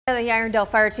The Irondale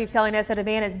Fire Chief telling us that a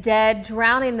man is dead,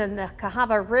 drowning in the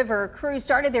Cahaba River. Crews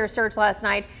started their search last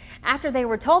night after they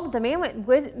were told that the man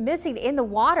went missing in the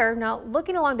water. Now,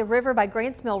 looking along the river by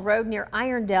Grants Mill Road near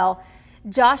Irondale,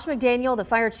 Josh McDaniel, the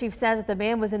fire chief, says that the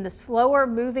man was in the slower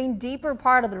moving, deeper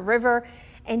part of the river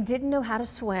and didn't know how to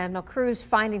swim. Now, crews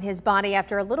finding his body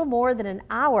after a little more than an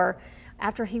hour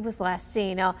after he was last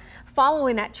seen. Now,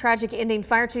 following that tragic ending,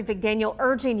 Fire Chief McDaniel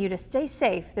urging you to stay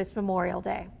safe this Memorial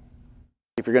Day.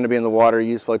 If you're going to be in the water,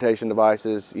 use flotation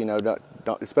devices,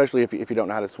 don't, especially if you don't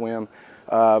know how to swim,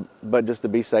 but just to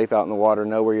be safe out in the water,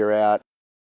 know where you're at.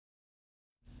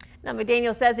 Now,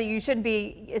 McDaniel says that you should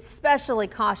be especially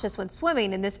cautious when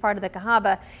swimming in this part of the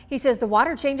Cahaba. He says the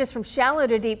water changes from shallow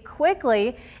to deep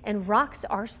quickly and rocks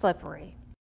are slippery.